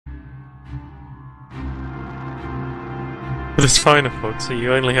But it's fine, Foxy.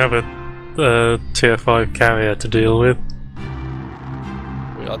 You only have a tier 5 carrier to deal with.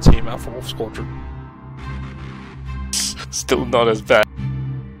 We are Team Alpha Wolf Squadron. Still not as bad.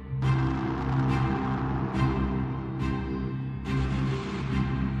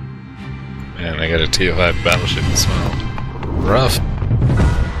 Man, I got a tier 5 battleship as well. Rough.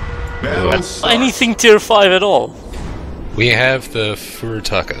 Anything tier 5 at all? We have the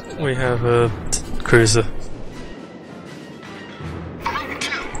Furutaka. We have a cruiser.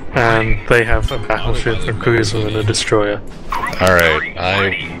 And they have a battleship, a cruiser, and a destroyer. Alright,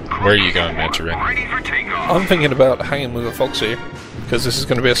 where are you going, Mandarin? I'm thinking about hanging with a Foxy, because this is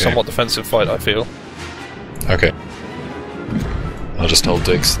going to be a somewhat defensive fight, I feel. Okay. I'll just hold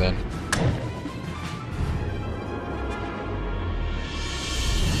Dix then.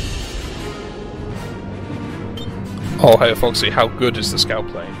 Oh, hey Foxy, how good is the scout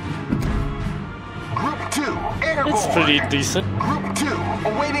plane? Group 2, airborne. It's pretty decent. Group 2,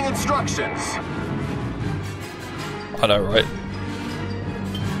 awaiting instructions. I know, right?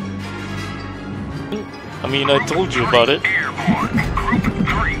 I mean, I told you about it. Airborne. Group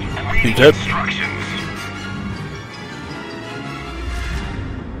 3, awaiting You did? instructions.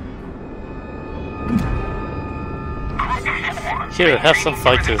 Here, have some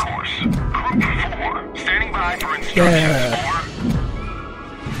fighters. Group 4, standing by for instructions. Yeah.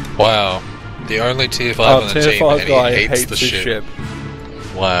 Wow. The only tier 5 Our on the tier team, 5 and guy he hates the his ship.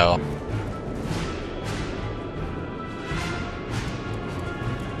 Wow.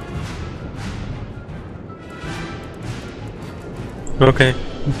 Okay.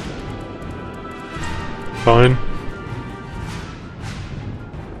 Fine.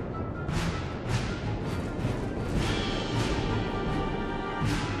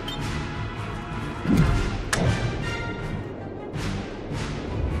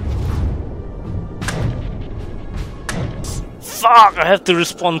 Fuck! I have to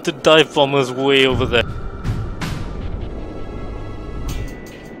respond to dive bombers way over there.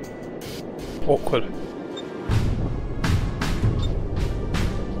 Awkward.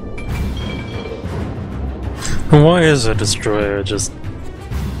 And why is a destroyer just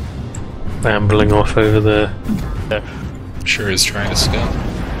ambling off over there? Sure is trying to scout.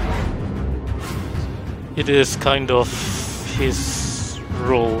 It is kind of his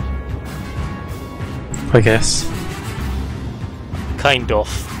role. I guess. Kind of.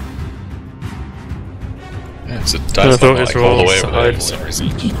 Yeah, it's a I dive thought bomb his like all the role way was over to there hide for some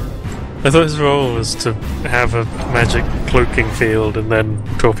reason. I thought his role was to have a magic cloaking field and then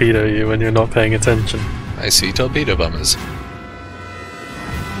torpedo you when you're not paying attention. I see torpedo bombers. I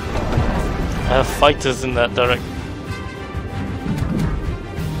have fighters in that direction.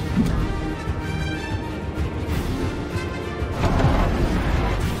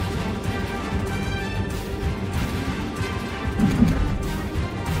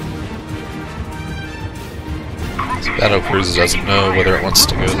 This battle cruiser doesn't know whether it wants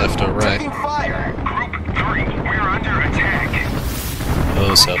to go left or right. Taking fire. Group 3, we're under attack.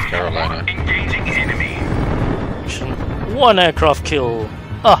 Oh, South Carolina. Engaging enemy. One aircraft kill.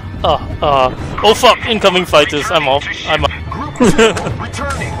 Oh fuck! Incoming fighters. I'm off. I'm off. Group 2,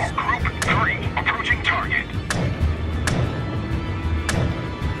 returning. Group 3, approaching target.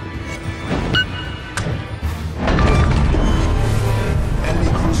 Enemy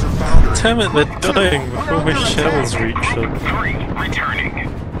cruiser foundered. Damn it, they're dying before my shells reach them. 3, returning.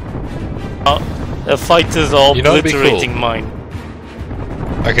 The fighters are You know what'd be obliterating cool? mine.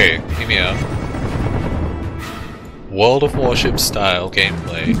 Okay, hear me out. World of Warship style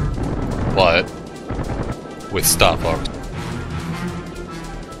gameplay, but with Star Fox.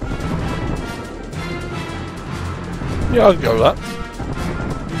 Yeah, I can go with that.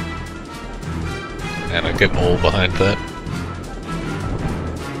 And I get all behind that.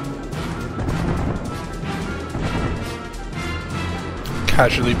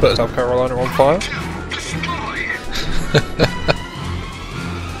 Casually put South Carolina on fire.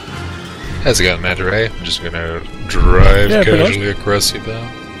 How's it going, Manta Ray? I'm just gonna drive Yeah, pretty casually across your bow.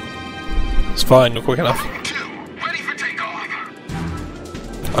 It's fine, you're quick enough. Ready for takeoff.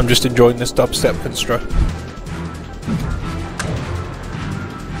 I'm just enjoying this dubstep constro.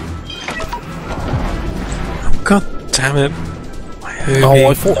 God damn it. Oh,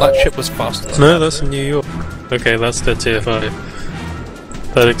 I thought that ship was faster than No, that. that's in New York. Okay, that's the tier 5.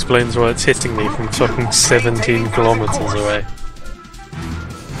 That explains why it's hitting me from fucking 17 kilometers away.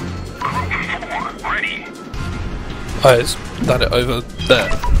 Ready. Oh, it's done it over there.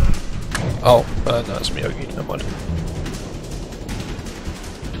 Oh, no, it's Miyogi, never mind.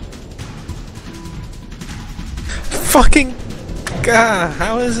 Fucking... God,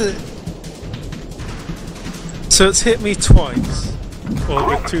 how is it? So So it's hit me twice, or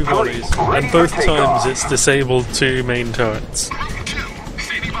with 2 volleys, and both times it's disabled 2 main turrets.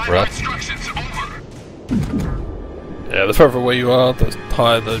 Right. Yeah, the further away you are, the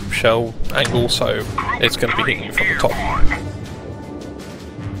higher the shell angle, so it's going to be hitting you from the top.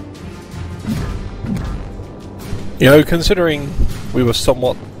 You know, considering we were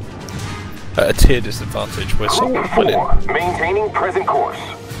somewhat at a tier disadvantage, we're sort of winning. Maintaining present course.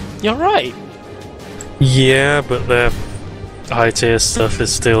 You're right. Yeah, but their high tier stuff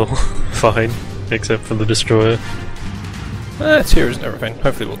is still fine, except for the destroyer. Tier isn't everything.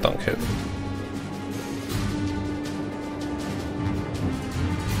 Hopefully we'll dunk it.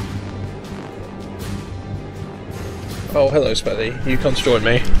 Oh, hello, Spelly. You come to join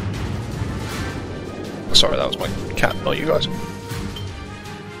me. Sorry, that was my cat, not you guys.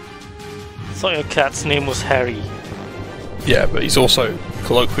 Thought your cat's name was Harry. Yeah, but he's also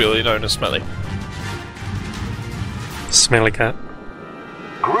colloquially known as Smelly. Smelly cat.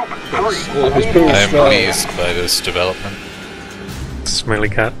 Group 3. I am pleased by this development. Smelly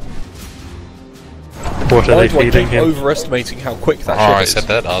cat. What are Why they do I feeding keep him? overestimating how quick that Oh, I ship set is?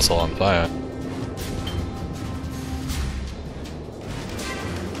 that asshole on fire.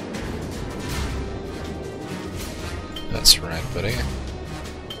 That's right, buddy.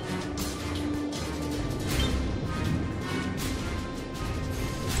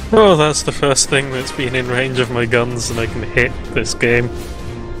 Oh, that's the first thing that's been in range of my guns and I can hit this game.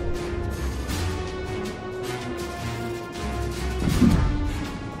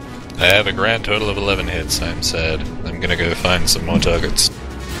 I have a grand total of 11 hits, I'm sad. I'm gonna go find some more targets.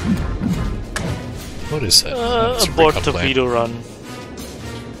 What is that? That's a Abort recon plane. torpedo run.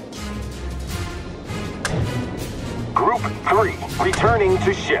 Group 3. Returning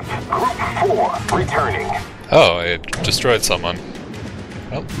to ship. Group 4. Returning. Oh, I destroyed someone.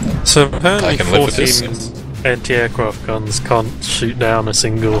 Well, So apparently I can live with 14 this. anti-aircraft guns can't shoot down a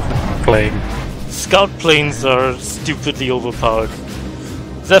single plane. Scout planes are stupidly overpowered.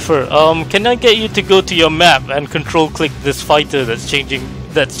 Zephyr, can I get you to go to your map and control-click this fighter that's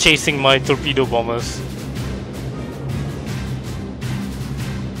chasing my torpedo bombers?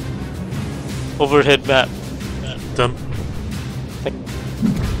 Overhead map. Done.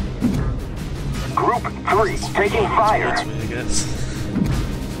 Group 3. Taking fire. That's me, I guess.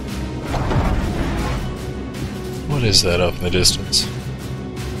 what is that off in the distance?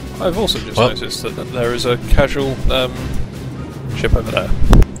 I've also just Well- noticed that there is a casual ship over there.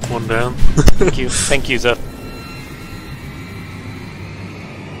 One down. Thank you, Zephyr.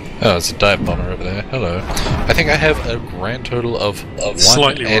 Oh, it's a dive bomber over there. Hello. I think I have a grand total of one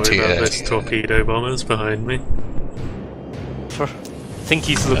Slightly worried about anti-air. this torpedo bombers behind me. Think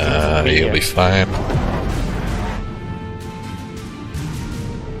he's looking for me. He'll Yeah. be fine.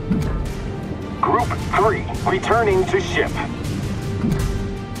 Group 3. Returning to ship.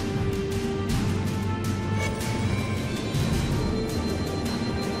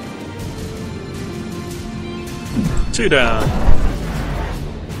 Two down.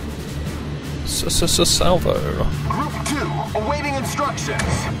 Salvo. Group 2. Awaiting instructions.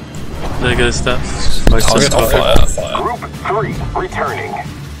 There goes that. Like Target on fire. Group 3. Returning.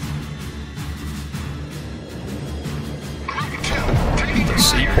 The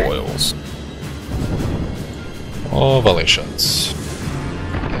seapoils. Oh, volley shots.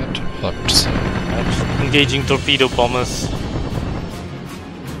 Get fucked. Engaging torpedo bombers.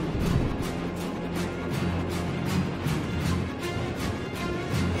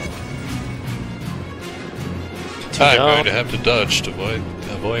 I'm going to have to dodge to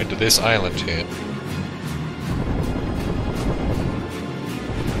avoid this island here.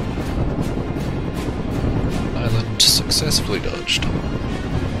 Island successfully dodged.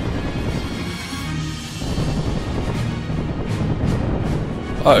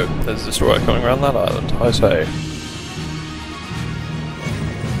 Oh, there's a destroyer coming around that island, I say.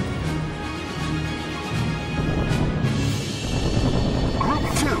 Group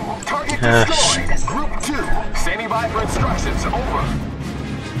 2. Target destroyed. Group 2. Standing by for instructions. Over.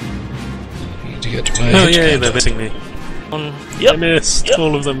 Need to get to my Oh hit yeah, count. they're missing me. I Yep. missed. Yep.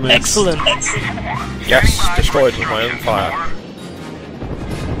 All of them missed. Excellent. Yes, destroyed with my own fire.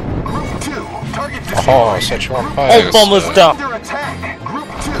 Group 2. Target destroyed. Oh, set you on fire. All bombers sir. down. Under attack. Group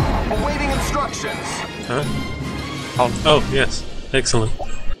 2. Awaiting instructions. Huh? Oh yes, excellent.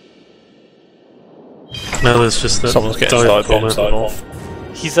 Now there's just that Someone's getting dive dive bomber. bomb off.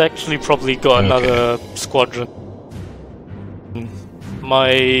 He's actually probably got Okay. another squadron.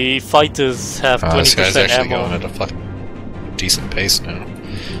 My fighters have Oh, this guy's 20% actually going ammo. at a fucking decent pace now.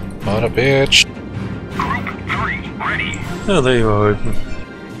 What a bitch. Group 3. Ready. Oh, there you are. Open.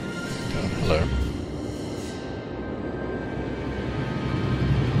 Oh, hello.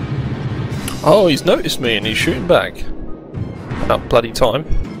 Oh, he's noticed me and he's shooting back. About bloody time.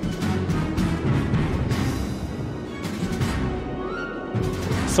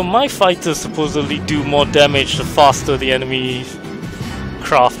 So my fighters supposedly do more damage the faster the enemy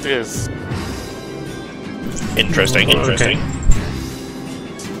craft is. Interesting.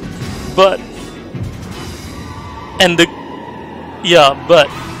 But but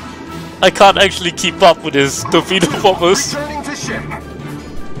I can't actually keep up with his torpedo bombers. Returning to ship.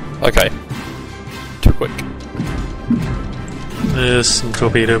 Okay. Too quick. There's some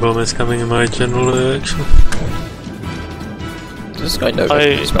torpedo bombers coming in my general direction. Does this guy know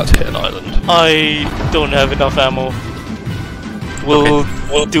that he's about to hit an island? I don't have enough ammo.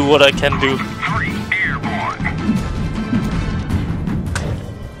 We'll do what I can do. 3 airborne.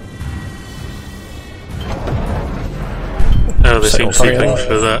 Oh, they seem seeking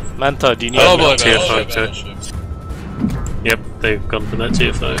for that. Manta, do you need Oh ammo? boy, Tier battleship, 5 battleship. Yep, they've gone for that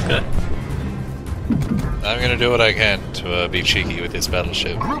tier 5, okay. I'm gonna do what I can to be cheeky with this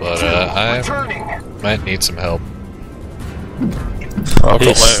battleship, Group but 2 I returning. might need some help. I've got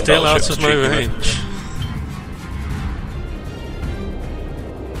He's my own still out battleship of to my cheat with. range.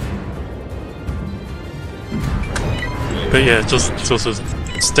 But yeah, just sort of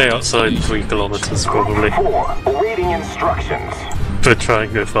stay outside 3 kilometers probably. 4 awaiting instructions. But try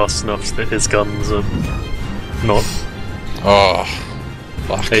and go fast enough that his guns are not Oh,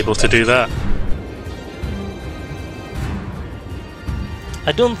 fuck. able to do that.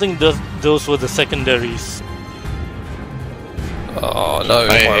 I don't think those were the secondaries. Oh no,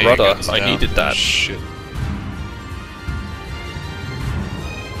 my Hey, rudder. guns I down. needed that. Shit.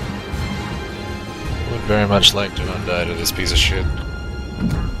 Would very much like to undie to this piece of shit.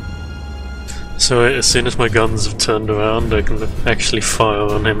 So as soon as my guns have turned around, I can actually fire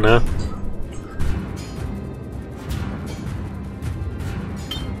on him now.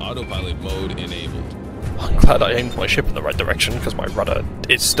 Autopilot mode enabled. I'm glad I aimed my ship in the right direction because my rudder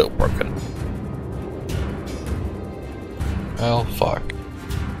is still broken. Well, fuck.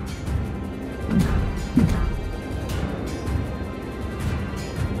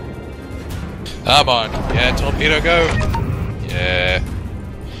 Come on, yeah, torpedo go! Yeah.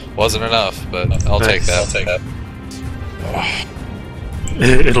 Wasn't enough, but I'll take that, I'll take that.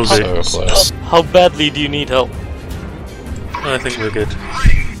 It'll do. So close. How badly do you need help? I think we're good.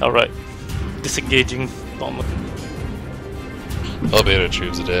 Alright. Disengaging bomber. Torpedo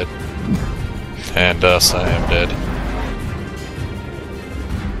tubes are dead. And us, I am dead.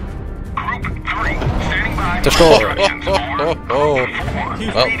 Group 3 standing by. Destroyer. Oh,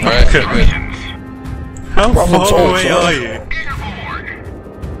 alright, we're good. How Problems far all away solved. are you?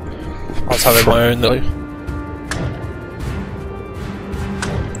 I was having my own though.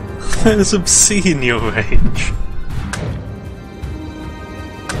 That is obscene, your range.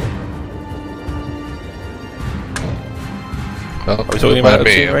 Well, we talking about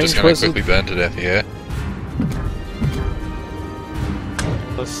me, obscene I'm just range? gonna Where's quickly burn to death here.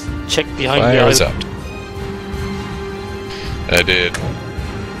 Let's check behind the Fires island. out. I did.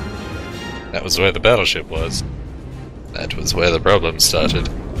 That was where the battleship was. That was where the problem started.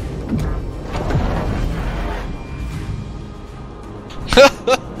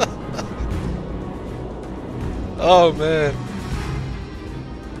 Oh man.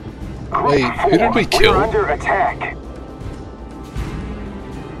 Wait, who did we kill? We're under attack.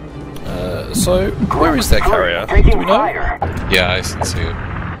 So, where is their carrier? Do Taking we know? fire. Yeah, I see it.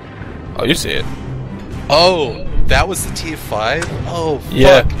 Oh, you see it. Oh, that was the tier 5? Oh, fuck.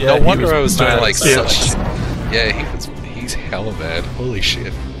 Yeah, yeah, no he wonder was I was doing mad like as such. fuck. Yeah, he's hella mad. Holy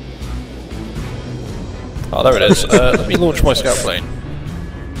shit. Oh, there it is. Let me launch my scout plane.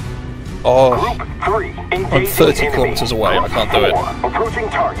 Oh, Group 3 engaging I'm 30 enemy. kilometers away, I can't do it. 4 approaching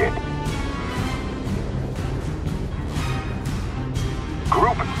target.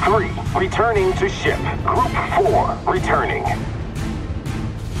 Group 3 returning to ship. Group 4 returning.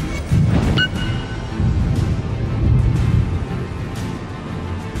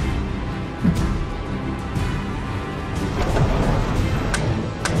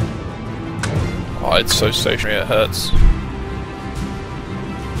 oh, it's so stationary it hurts.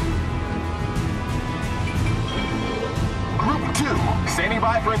 Group 2 standing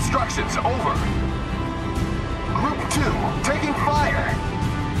by for instructions. Over. Group 2 taking fire.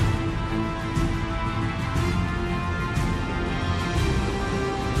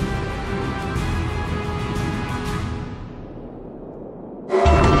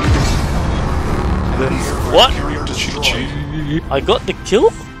 What? I got the kill?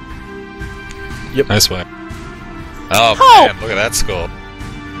 Nice one. Oh How? man, look at that score.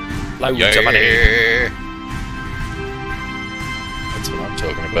 Loads Yeah. of money. That's what I'm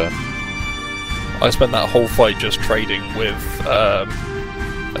talking about. I spent that whole fight just trading with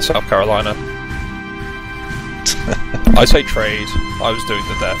South Carolina. I say trade, I was doing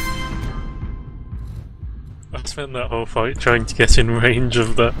the death. I spent that whole fight trying to get in range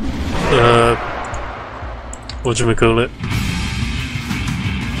of that, whatchamacallit.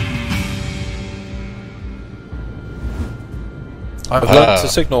 I've learned to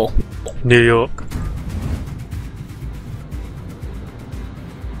signal. New York.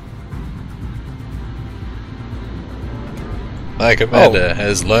 My commander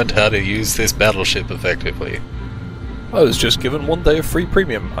has learned how to use this battleship effectively. I was just given 1 day of free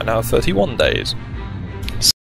premium. I now have 31 days.